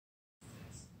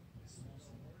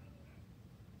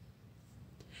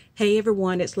Hey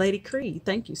everyone, it's Lady Cree.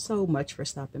 Thank you so much for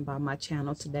stopping by my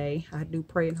channel today. I do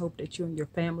pray and hope that you and your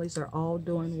families are all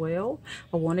doing well.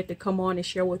 I wanted to come on and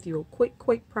share with you a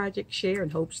quick project share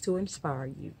in hopes to inspire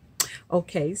you.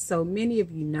 Okay, so many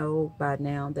of you know by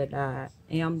now that I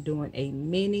am doing a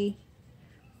mini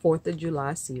 4th of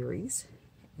July series.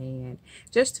 And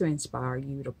just to inspire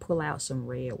you to pull out some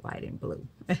red, white, and blue.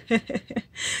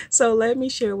 So let me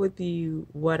share with you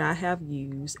what I have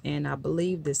used, and I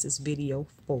believe this is video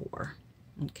 4.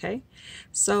 Okay,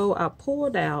 so I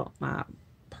pulled out my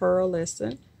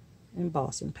pearlescent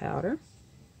embossing powder.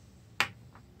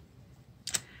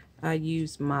 I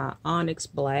used my Onyx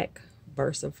Black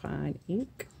VersaFine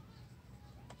ink.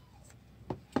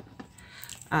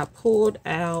 I pulled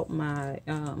out my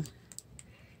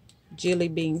jelly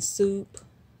bean soup,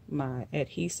 my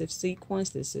adhesive sequence.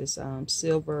 This is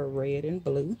silver, red, and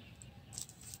blue.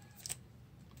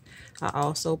 I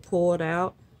also pulled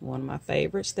out one of my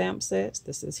favorite stamp sets.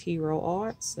 This is Hero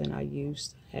Arts, and I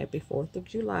used Happy 4th of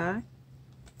July.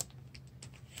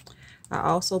 I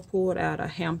also pulled out a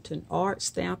Hampton Art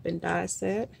stamp and die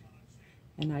set,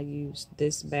 and I used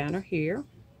this banner here.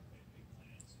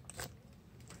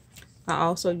 I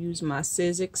also used my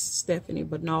Sizzix Stephanie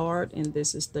Bernard, and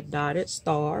this is the Dotted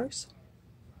Stars.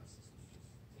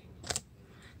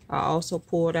 I also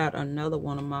pulled out another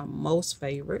one of my most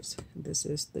favorites. This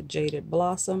is the Jaded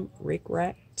Blossom Rick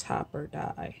Rack Topper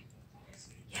die.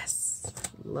 Yes,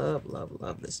 love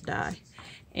this die.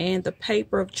 And the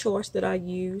paper of choice that I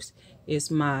use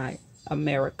is my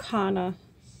Americana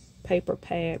paper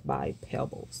pad by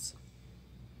Pebbles.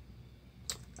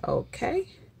 Okay.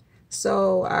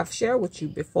 So I've shared with you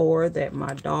before that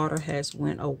my daughter has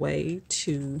went away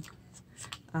to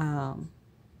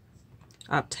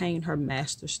obtain her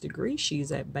master's degree.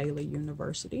 She's at Baylor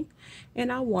University, and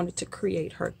I wanted to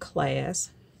create her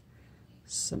class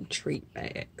some treat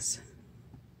bags.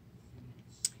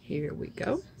 Here we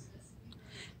go.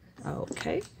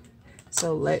 Okay,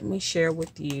 so let me share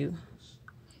with you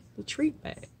the treat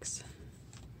bags.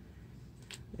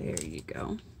 There you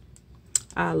go.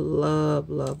 I love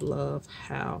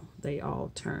how they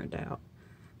all turned out.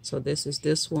 So this is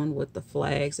this one with the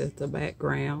flags as the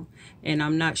background, and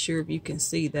I'm not sure if you can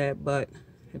see that, but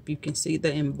if you can see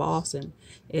the embossing,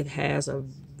 it has a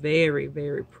very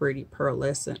pretty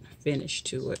pearlescent finish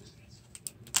to it.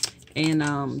 And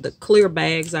the clear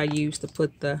bags I used to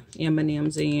put the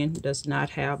M&Ms in does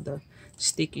not have the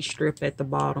sticky strip at the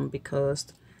bottom because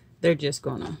they're just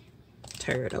gonna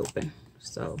tear it open.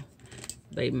 So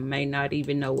they may not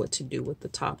even know what to do with the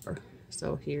topper.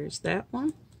 So here's that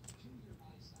one.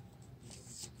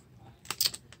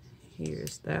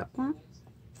 Here's that one.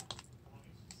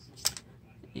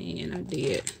 And I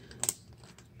did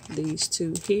these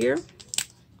two here.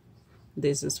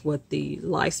 This is with the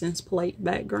license plate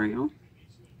background.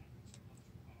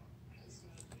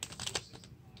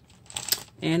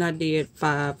 And I did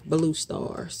 5 blue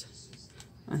stars.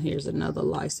 And here's another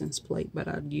license plate, but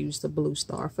I used the blue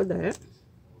star for that.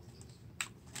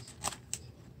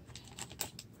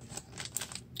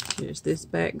 Here's this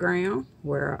background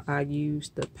where I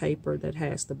used the paper that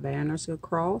has the banners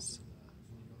across.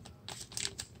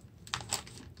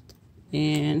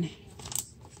 And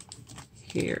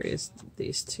here is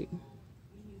these two.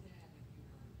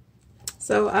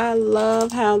 So I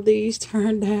love how these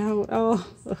turned out. Oh,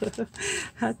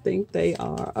 I think they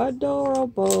are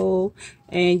adorable.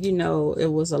 And you know, it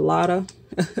was a lot of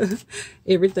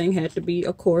everything had to be,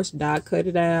 of course, die cut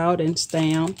it out and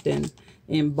stamped and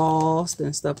embossed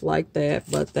and stuff like that.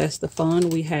 But that's the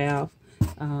fun we have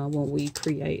when we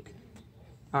create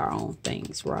our own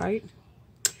things, right?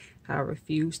 I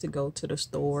refuse to go to the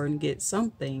store and get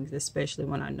some things, especially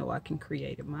when I know I can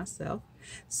create it myself.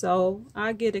 So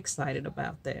I get excited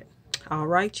about that. All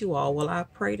right, you all. Well, I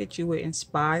pray that you were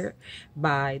inspired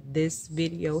by this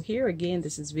video here. Again,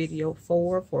 this is video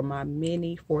 4 for my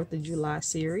mini 4th of July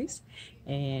series.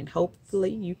 And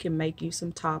hopefully you can make you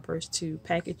some toppers to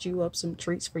package you up some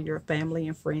treats for your family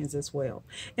and friends as well.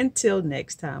 Until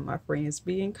next time, my friends,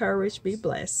 be encouraged, be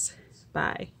blessed.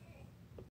 Bye.